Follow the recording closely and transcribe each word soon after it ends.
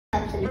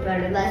Absolutely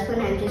proud of us.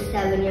 When I'm just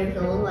 7 years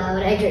old, why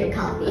would I drink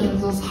coffee?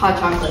 This is hot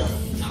chocolate.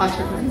 It's hot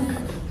chocolate in the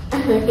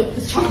cup.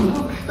 It's chocolate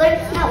milk. But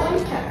it's not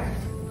winter.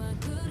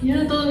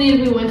 Yeah, it doesn't need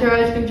to be winter.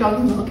 I drink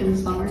chocolate milk in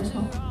the summer,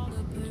 so.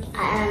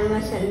 I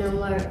must have no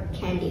more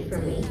candy for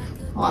me.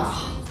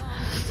 Wow.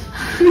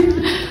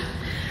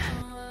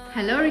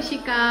 Hello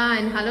Rishika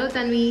and hello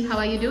Tanvi, how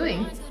are you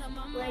doing?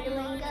 We're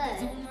doing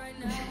good.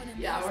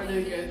 Yeah, we're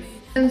doing good.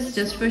 It's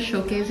just for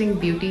showcasing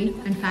beauty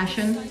and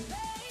fashion.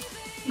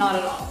 Not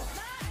at all.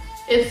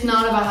 It's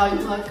not about how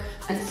you look.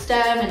 In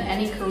STEM and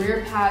any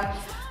career path,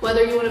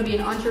 whether you want to be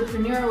an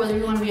entrepreneur, whether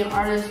you want to be an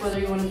artist, whether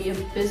you want to be a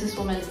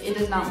businesswoman, it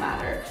does not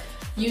matter.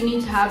 You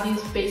need to have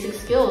these basic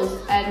skills,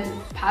 and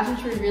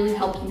pageantry really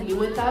helped me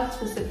with that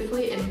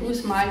specifically and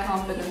boost my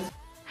confidence.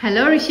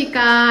 Hello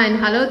Rishika and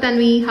hello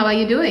Tanvi, how are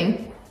you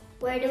doing?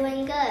 We're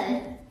doing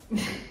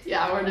good.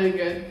 Yeah, we're doing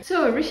good.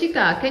 So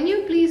Rishika, can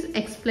you please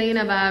explain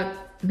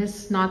about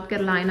Miss North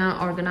Carolina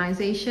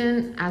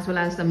organization as well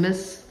as the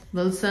Miss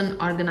Wilson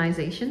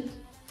organization?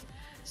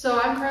 So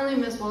I'm currently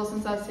Miss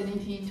Wilson South Sydney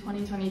Teen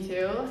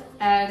 2022,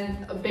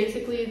 and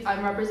basically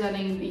I'm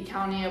representing the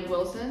county of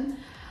Wilson.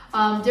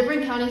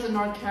 Different counties in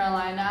North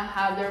Carolina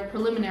have their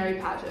preliminary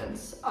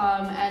pageants,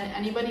 and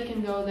anybody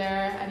can go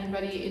there.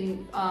 Anybody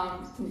in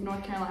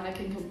North Carolina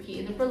can compete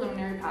in the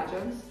preliminary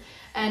pageants.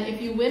 And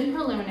if you win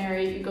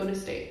preliminary, you go to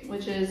state,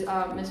 which is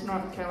Miss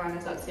North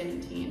Carolina South Sydney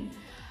Teen.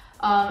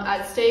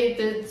 At state,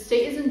 the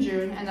state is in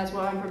June, and that's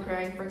what I'm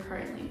preparing for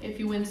currently. If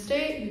you win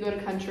state, you go to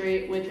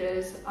country, which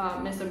is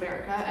Miss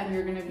America, and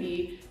you're going to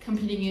be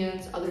competing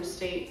against other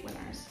state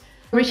winners.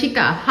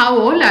 Rishika, how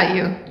old are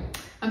you?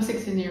 I'm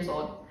 16 years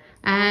old.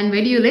 And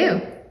where do you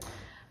live?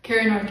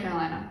 Cary, North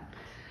Carolina.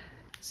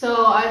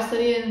 So I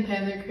study in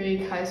Panther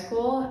Creek High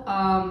School.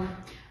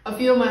 A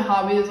few of my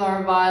hobbies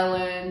are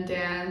violin,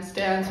 dance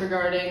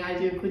regarding, I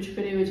do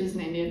kuchipudi, which is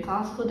an Indian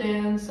classical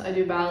dance. I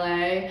do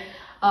ballet.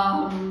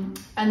 And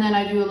then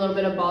I do a little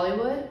bit of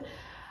Bollywood.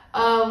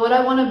 What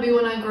I want to be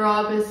when I grow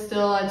up is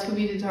still to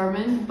be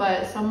determined,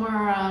 but somewhere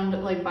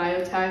around like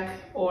biotech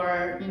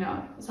or, you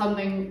know,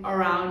 something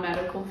around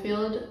medical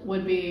field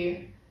would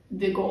be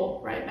the goal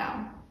right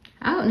now.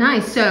 Oh,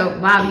 nice. So,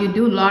 wow, you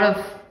do a lot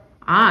of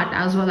art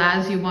as well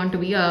as you want to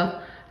be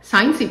a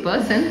sciencey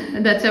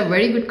person. That's a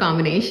very good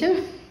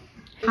combination.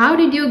 How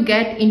did you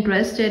get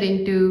interested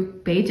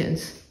into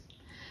pageants?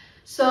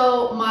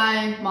 So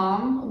my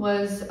mom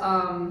was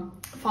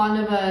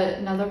fond of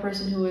another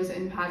person who was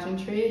in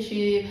pageantry.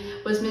 She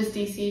was Miss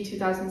DC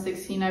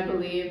 2016, I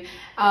believe,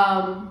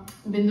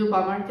 Bindu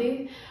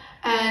Pamarti.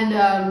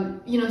 And,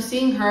 you know,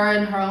 seeing her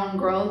and her own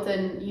growth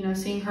and, you know,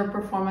 seeing her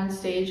perform on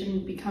stage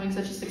and becoming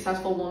such a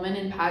successful woman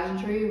in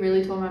pageantry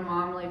really told my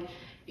mom, like,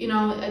 you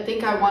know, I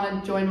think I want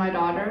to join my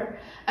daughter.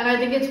 And I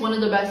think it's one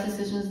of the best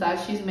decisions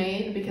that she's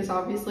made, because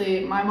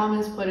obviously my mom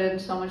has put in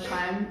so much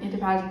time into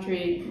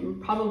pageantry,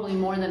 probably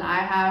more than I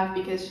have,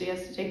 because she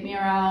has to take me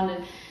around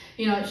and,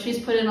 you know,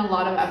 she's put in a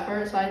lot of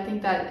effort. So I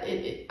think that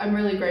I'm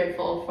really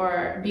grateful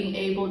for being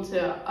able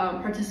to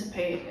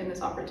participate in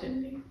this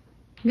opportunity.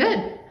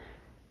 Good.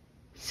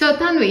 So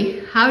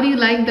Tanvi, how do you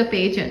like the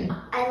pageant?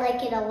 I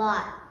like it a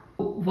lot.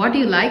 What do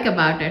you like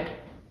about it?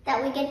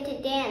 That we get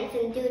to dance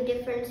and do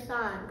different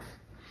songs.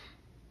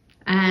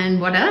 And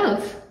what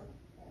else?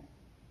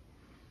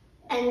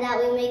 And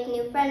that we make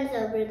new friends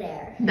over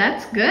there.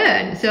 That's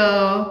good.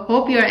 So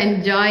hope you're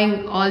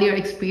enjoying all your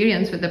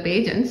experience with the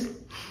pageants.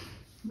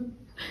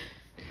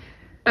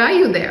 Are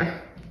you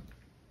there?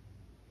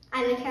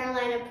 I'm a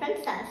Carolina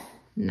princess.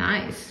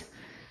 Nice.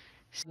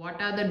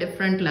 What are the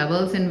different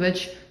levels in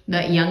which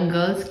the young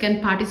girls can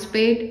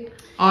participate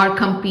or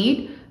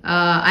compete?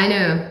 I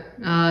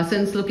know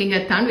since looking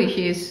at Tanvi,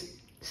 she's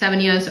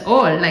 7 years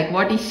old. Like,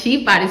 what is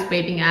she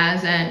participating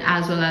as, and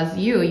as well as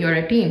you're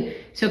a teen.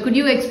 So could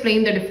you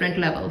explain the different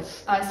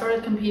levels? I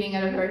started competing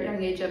at a very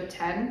young age of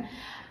 10.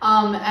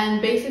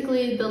 And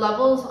basically the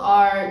levels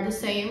are the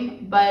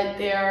same, but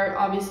they're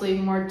obviously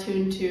more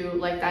tuned to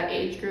like that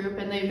age group,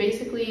 and they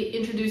basically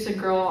introduce a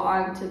girl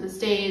onto the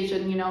stage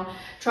and, you know,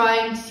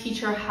 trying to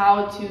teach her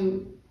how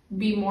to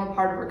be more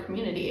part of her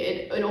community.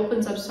 It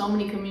opens up so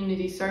many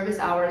community service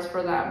hours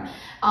for them.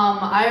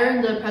 I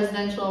earned the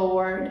presidential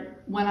award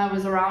when I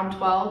was around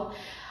 12,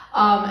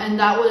 and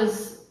that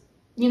was,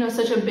 you know,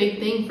 such a big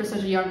thing for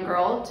such a young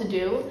girl to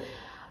do.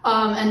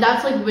 And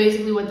that's like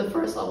basically what the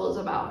first level is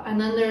about. And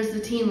then there's the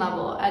teen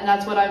level, and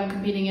that's what I'm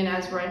competing in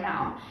as right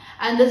now.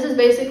 And this is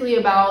basically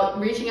about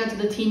reaching out to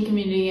the teen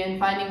community and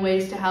finding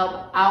ways to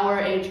help our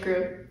age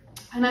group.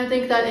 And I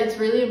think that it's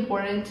really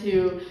important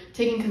to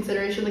take in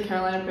consideration the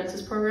Carolina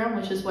Princess program,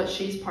 which is what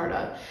she's part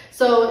of.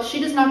 So she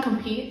does not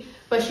compete,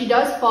 but she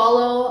does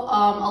follow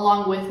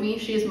along with me.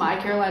 She is my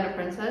Carolina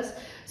Princess.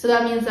 So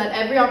that means that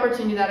every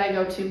opportunity that I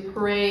go to,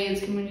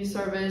 parades, community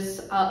service,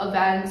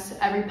 events,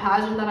 every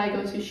pageant that I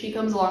go to, she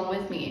comes along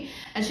with me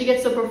and she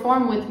gets to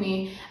perform with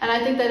me. And I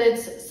think that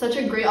it's such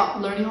a great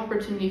learning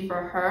opportunity for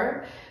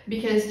her,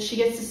 because she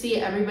gets to see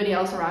everybody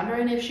else around her.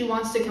 And if she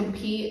wants to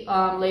compete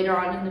later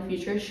on in the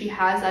future, she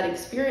has that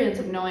experience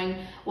of knowing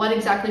what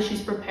exactly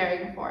she's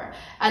preparing for.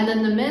 And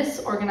then the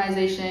Miss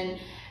organization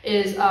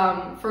is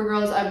for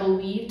girls, I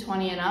believe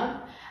 20 and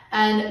up.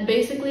 And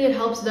basically it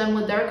helps them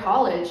with their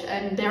college,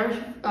 and they're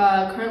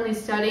currently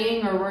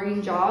studying or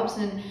working jobs,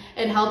 and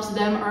it helps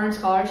them earn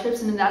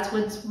scholarships, and that's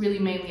what it's really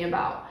mainly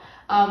about.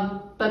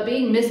 But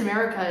being Miss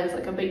America is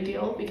like a big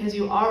deal because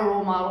you are a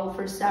role model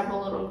for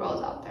several little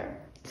girls out there.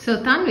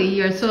 So Tanvi,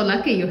 you're so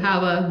lucky you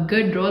have a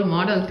good role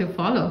model to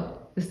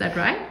follow. Is that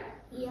right?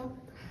 Yep.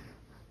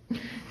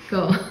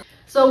 Cool.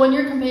 So when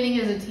you're competing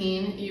as a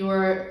teen,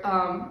 you're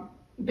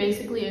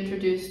basically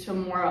introduced to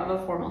more of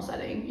a formal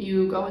setting.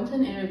 You go into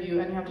an interview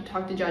and you have to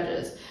talk to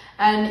judges.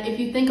 And if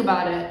you think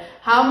about it,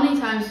 how many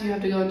times do you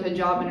have to go into a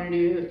job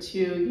interview to,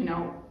 you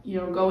know,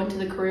 go into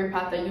the career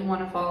path that you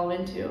want to follow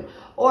into?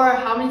 Or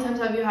how many times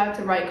have you had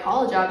to write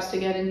college apps to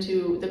get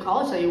into the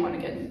college that you want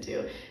to get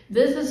into?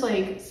 This is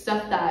like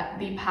stuff that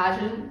the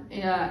pageant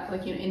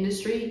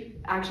industry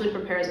actually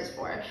prepares us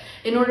for.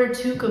 In order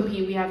to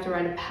compete, we have to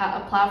write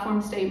a platform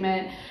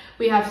statement.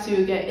 We have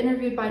to get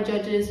interviewed by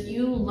judges.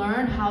 You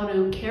learn how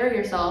to carry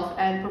yourself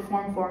and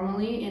perform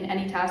formally in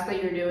any task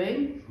that you're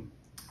doing.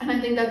 And I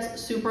think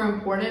that's super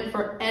important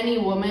for any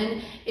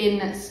woman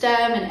in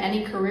STEM and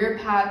any career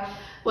path.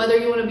 Whether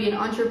you want to be an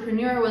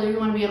entrepreneur, whether you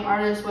want to be an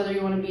artist, whether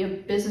you want to be a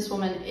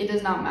businesswoman, it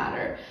does not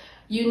matter.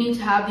 You need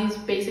to have these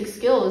basic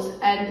skills,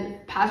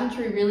 and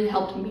pageantry really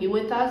helped me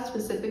with that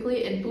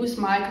specifically and boost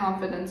my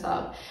confidence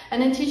up.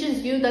 And it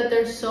teaches you that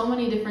there's so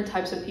many different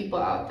types of people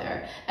out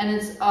there, and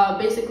it's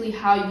basically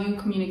how you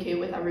communicate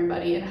with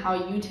everybody and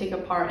how you take a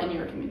part in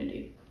your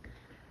community.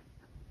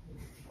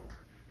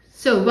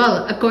 So,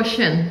 well, a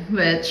question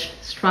which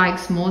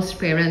strikes most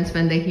parents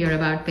when they hear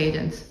about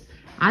pageants.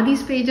 Are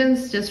these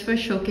pageants just for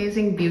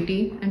showcasing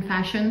beauty and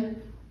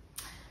fashion?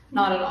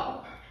 Not at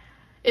all.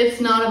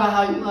 It's not about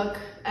how you look,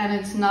 and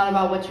it's not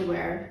about what you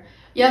wear.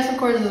 Yes, of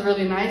course, it's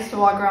really nice to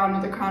walk around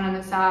with a crown and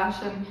a sash,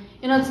 and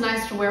you know, it's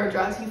nice to wear a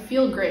dress. You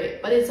feel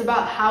great, but it's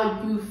about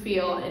how you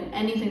feel in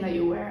anything that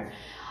you wear.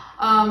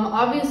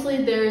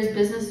 Obviously, there's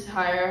business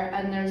attire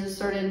and there's a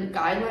certain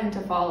guideline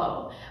to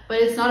follow, but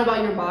it's not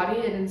about your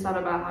body and it's not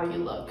about how you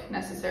look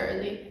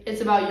necessarily. It's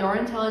about your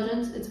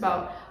intelligence. It's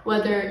about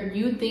whether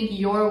you think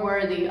you're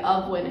worthy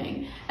of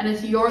winning, and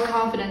it's your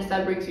confidence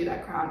that brings you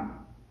that crown.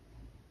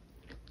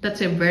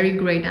 That's a very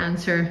great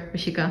answer,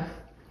 Rishika.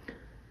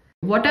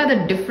 What are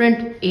the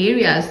different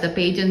areas the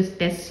pageants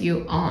test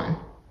you on?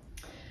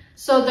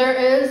 So there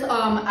is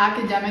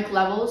academic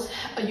levels.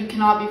 You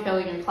cannot be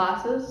failing your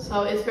classes.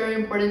 So it's very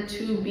important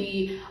to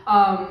be,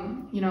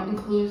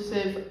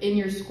 inclusive in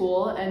your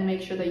school and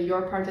make sure that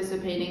you're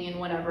participating in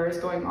whatever is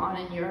going on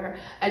in your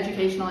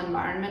educational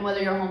environment,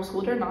 whether you're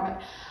homeschooled or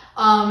not.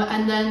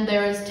 And then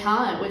there's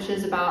talent, which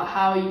is about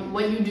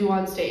what you do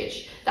on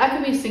stage. That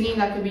could be singing,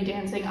 that could be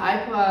dancing.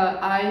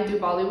 I do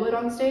Bollywood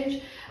on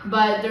stage,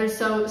 but there's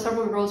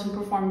several girls who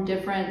perform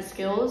different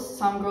skills.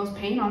 Some girls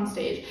paint on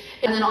stage.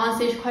 And then on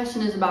stage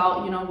question is about,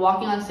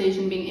 walking on stage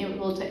and being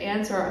able to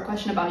answer a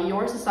question about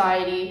your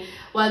society,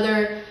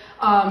 whether,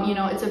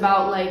 it's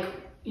about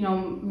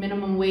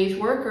minimum wage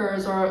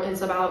workers or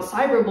it's about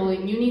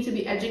cyberbullying. You need to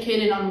be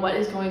educated on what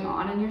is going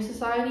on in your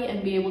society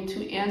and be able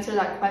to answer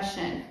that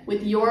question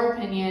with your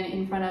opinion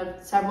in front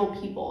of several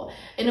people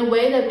in a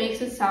way that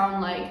makes it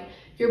sound like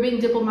you're being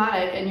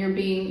diplomatic and you're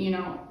being,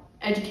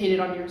 educated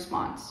on your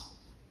response.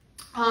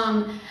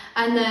 And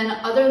then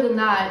other than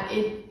that,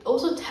 it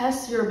also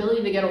tests your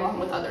ability to get along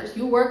with others.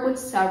 You work with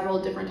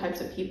several different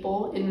types of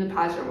people in the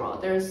pageant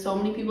world. There's so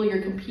many people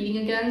you're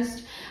competing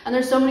against, and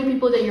there's so many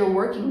people that you're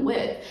working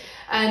with.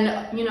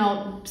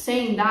 And,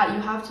 saying that,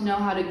 you have to know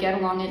how to get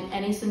along in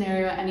any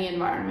scenario, any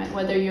environment,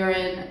 whether you're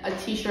in a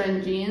t-shirt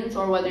and jeans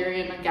or whether you're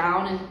in a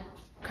gown and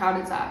crown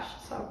and sash.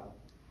 So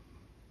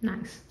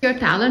nice. Your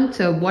talent,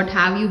 so what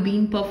have you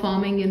been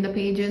performing in the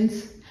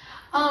pageants?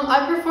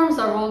 I performed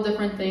several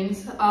different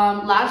things.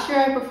 Last year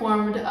I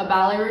performed a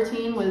ballet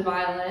routine with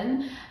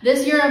violin.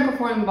 This year I'm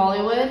performing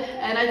Bollywood,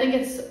 and I think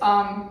it's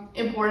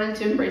important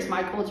to embrace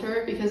my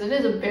culture because it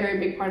is a very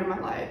big part of my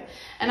life.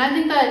 And I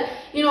think that,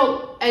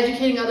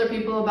 educating other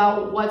people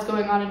about what's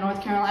going on in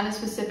North Carolina,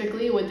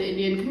 specifically with the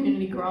Indian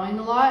community growing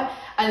a lot,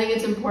 I think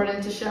it's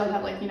important to show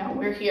that,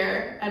 we're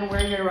here and we're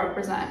here to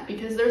represent,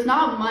 because there's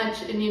not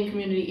much Indian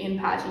community in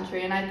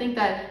pageantry, and I think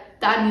that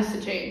needs to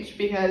change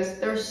because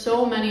there's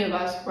so many of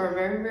us who are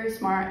very, very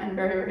smart and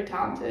very, very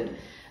talented.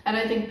 And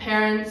I think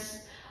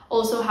parents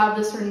also have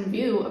this certain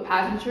view of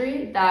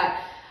pageantry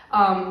that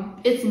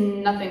it's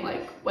nothing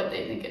like what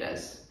they think it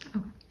is.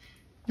 Oh,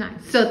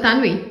 nice. So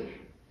Tanvi,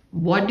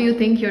 what do you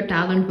think your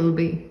talent will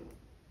be?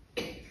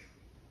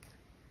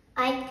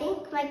 I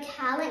think my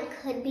talent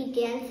could be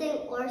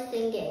dancing or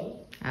singing.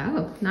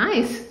 Oh,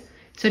 nice.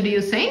 So do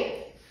you sing?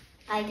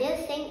 I do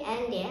sing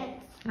and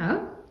dance.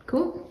 Oh,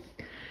 cool.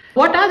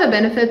 What are the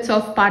benefits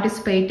of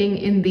participating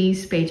in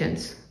these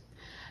pageants?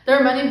 There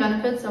are many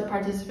benefits of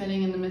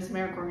participating in the Miss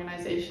America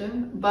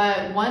organization,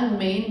 but one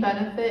main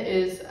benefit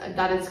is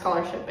that it's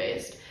scholarship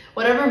based.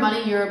 Whatever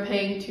money you're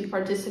paying to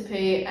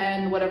participate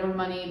and whatever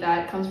money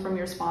that comes from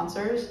your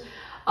sponsors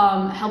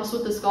helps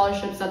with the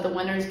scholarships that the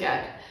winners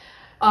get.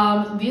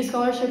 These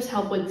scholarships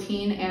help with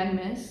teen and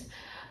Miss.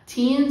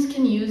 Teens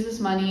can use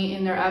this money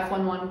in their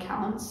F11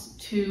 accounts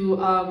to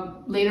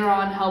later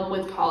on help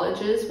with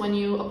colleges. When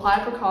you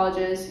apply for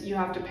colleges, you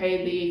have to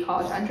pay the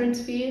college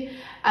entrance fee,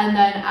 and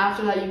then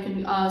after that you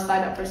can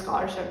sign up for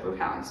scholarship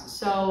accounts.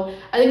 So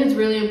I think it's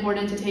really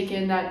important to take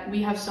in that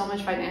we have so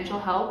much financial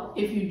help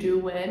if you do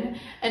win,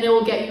 and it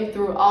will get you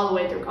through all the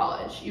way through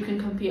college. You can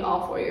compete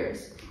all 4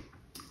 years.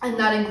 And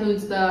that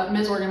includes the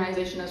Ms.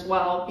 organization as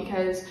well,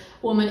 because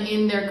women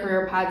in their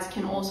career paths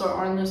can also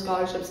earn those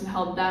scholarships and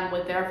help them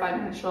with their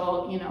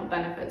financial,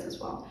 benefits as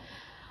well.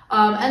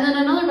 And then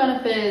another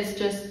benefit is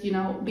just,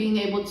 being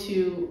able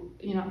to,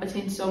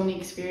 attain so many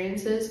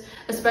experiences,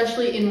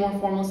 especially in more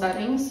formal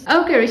settings.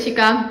 Okay,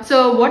 Rishika.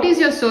 So what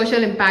is your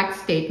social impact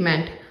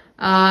statement?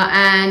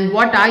 And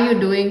what are you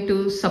doing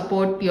to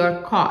support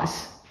your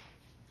cause?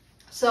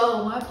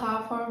 So my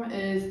platform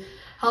is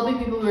helping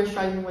people who are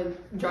struggling with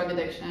drug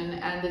addiction,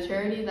 and the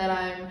charity that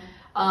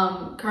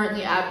I'm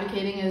currently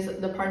advocating is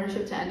the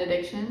Partnership to End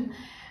Addiction.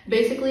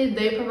 Basically,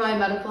 they provide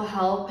medical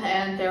help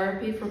and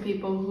therapy for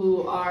people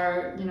who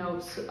are,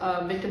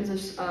 victims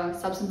of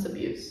substance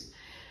abuse.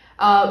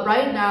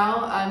 Right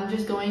now, I'm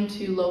just going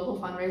to local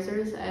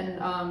fundraisers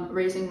and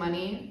raising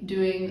money,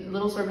 doing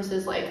little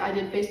services like I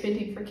did face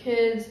painting for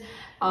kids,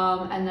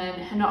 and then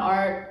henna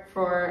art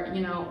for,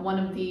 one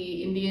of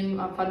the Indian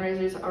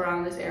fundraisers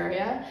around this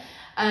area.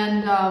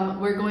 And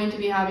we're going to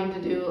be having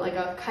to do like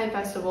a kite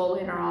festival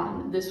later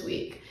on this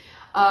week.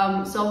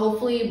 So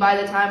hopefully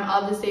by the time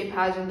of the state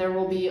pageant, there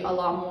will be a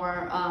lot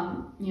more,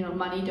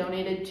 money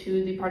donated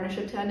to the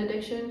Partnership to End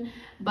Addiction.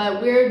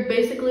 But we're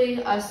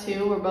basically, us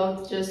two, we're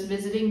both just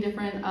visiting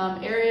different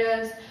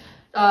areas,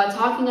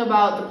 talking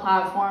about the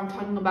platform,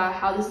 talking about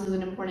how this is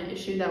an important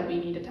issue that we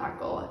need to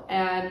tackle.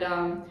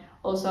 And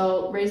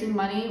also raising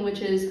money,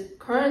 which is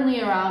currently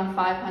around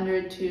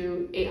 $500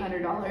 to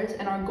 $800,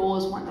 and our goal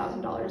is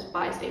 $1,000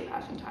 by state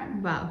pageant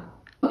time. Wow.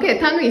 Okay,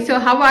 Tanvi, so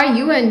how are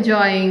you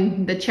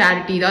enjoying the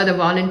charity or the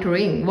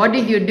volunteering? What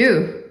did you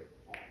do?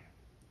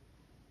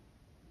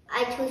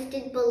 I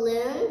twisted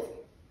balloons,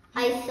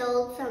 I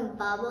sold some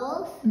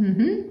bubbles,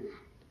 Mm-hmm.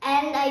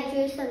 and I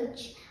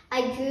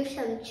drew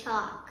some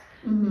chalk.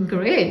 Mm-hmm.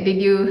 Great.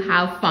 Did you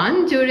have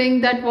fun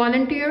during that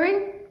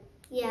volunteering?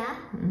 Yeah.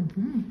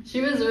 Mm-hmm.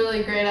 She was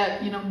really great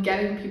at,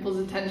 getting people's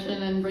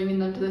attention and bringing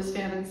them to the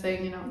stand and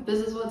saying, this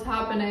is what's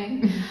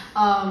happening.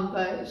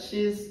 But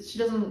she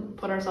doesn't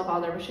put herself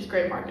out there, but she's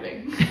great at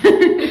marketing.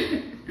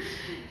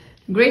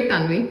 Great,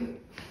 Tanvi.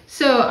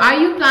 So are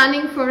you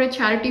planning for a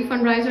charity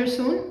fundraiser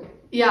soon?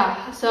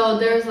 Yeah, so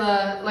there's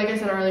like I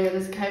said earlier,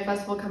 there's a kite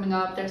festival coming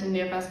up, there's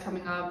India Fest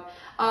coming up.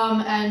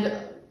 And,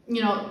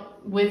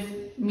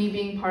 with me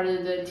being part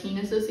of the teen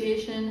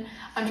association,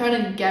 I'm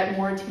trying to get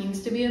more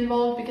teens to be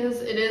involved,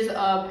 because it is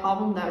a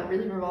problem that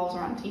really revolves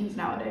around teens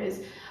nowadays.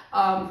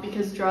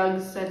 Because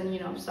drugs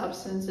and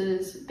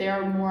substances, they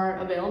are more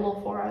available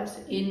for us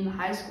in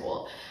high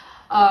school.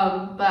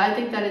 But I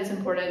think that it's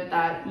important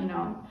that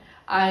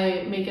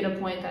I make it a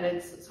point that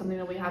it's something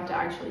that we have to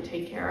actually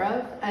take care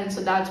of, and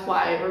so that's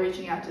why we're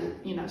reaching out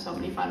to so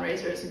many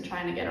fundraisers and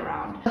trying to get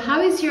around.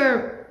 How is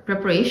your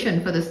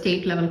preparation for the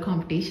state level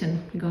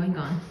competition going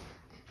on?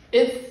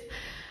 It's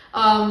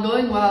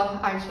going well,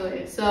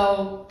 actually.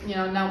 So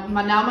now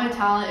my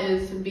talent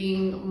is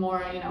being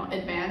more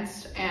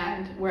advanced,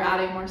 and we're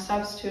adding more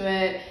steps to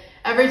it.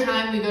 Every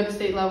time we go to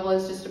state level,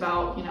 it's just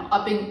about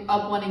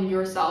up-winning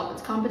yourself.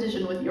 It's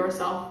competition with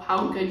yourself,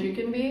 how good you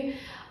can be.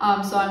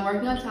 So I'm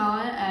working on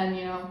talent, and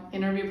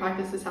interview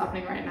practice is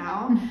happening right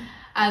now.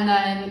 And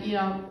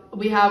then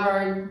we have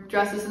our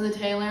dresses and the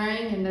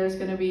tailoring, and there's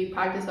going to be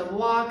practice of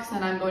walks,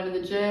 and I'm going to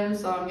the gym,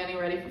 so I'm getting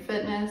ready for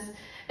fitness.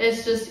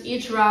 It's just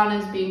each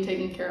round is being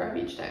taken care of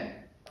each day.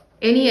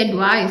 Any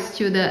advice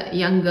to the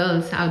young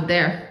girls out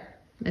there,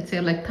 let's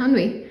say like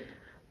Tanvi?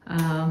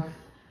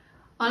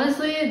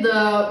 Honestly,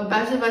 the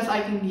best advice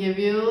I can give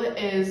you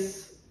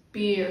is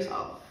be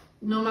yourself.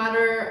 No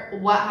matter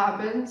what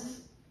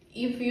happens,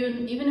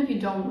 even if you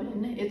don't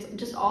win, it's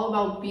just all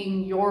about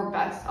being your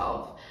best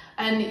self.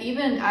 And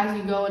even as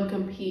you go and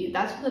compete,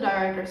 that's what the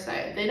directors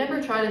say. They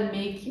never try to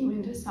make you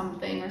into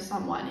something or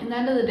someone. In the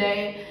end of the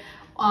day,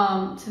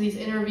 to these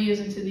interviews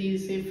and to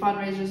these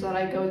fundraisers that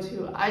I go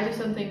to, I do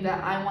something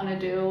that I want to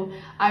do.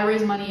 I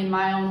raise money in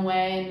my own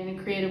way and in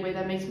a creative way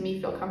that makes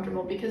me feel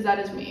comfortable, because that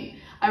is me.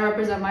 I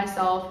represent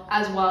myself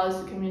as well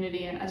as the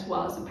community and as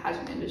well as the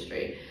pageant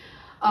industry.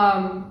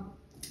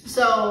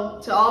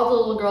 So to all the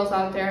little girls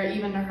out there,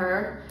 even to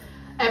her,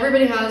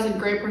 everybody has a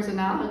great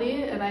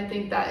personality, and I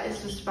think that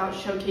it's just about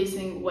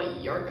showcasing what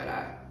you're good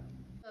at.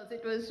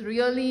 It was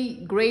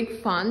really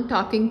great fun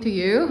talking to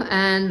you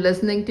and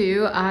listening to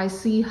you. I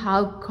see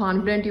how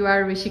confident you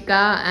are,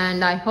 Rishika,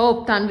 and I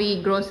hope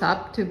Tanvi grows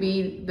up to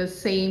be the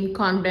same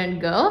confident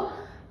girl.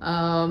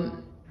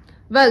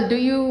 Well, do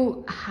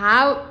you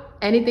have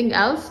anything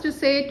else to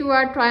say to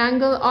our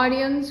Triangle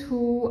audience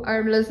who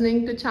are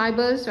listening to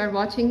Chybuzz or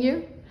watching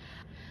you?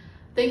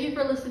 Thank you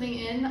for listening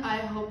in. I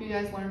hope you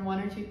guys learned one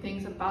or two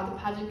things about the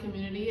pageant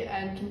community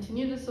and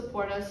continue to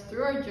support us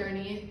through our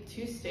journey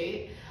to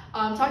state.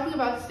 Talking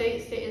about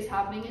state is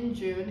happening in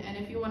June, and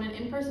if you want an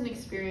in-person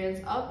experience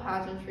of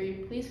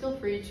pageantry, please feel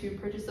free to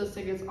purchase those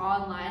tickets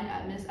online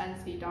at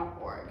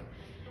missnc.org.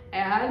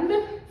 And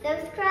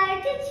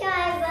subscribe to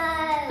Chai.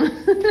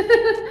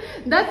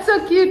 That's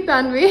so cute,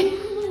 Tanvi.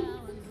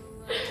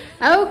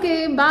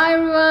 Okay, bye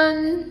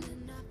everyone.